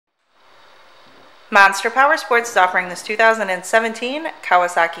Monster Powersports is offering this 2017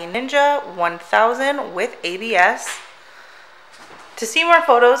 Kawasaki Ninja 1000 with ABS. To see more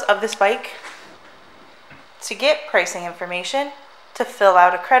photos of this bike, to get pricing information, to fill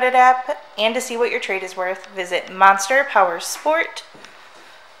out a credit app, and to see what your trade is worth, visit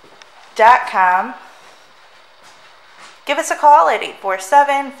monsterpowersport.com. Give us a call at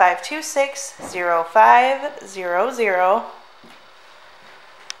 847-526-0500.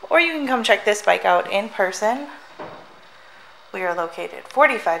 Or you can come check this bike out in person. We are located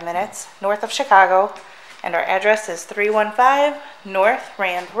 45 minutes north of Chicago, and our address is 315 North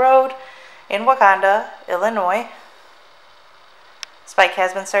Rand Road in Wauconda, Illinois. This bike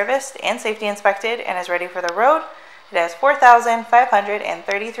has been serviced and safety inspected and is ready for the road. It has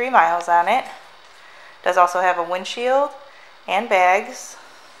 4,533 miles on it. It does also have a windshield and bags.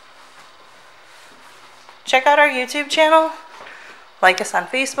 Check out our YouTube channel. Like us on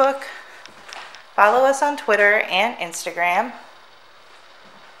Facebook, follow us on Twitter and Instagram.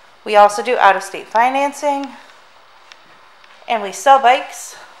 We also do out-of-state financing, and we sell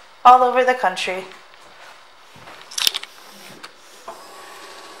bikes all over the country.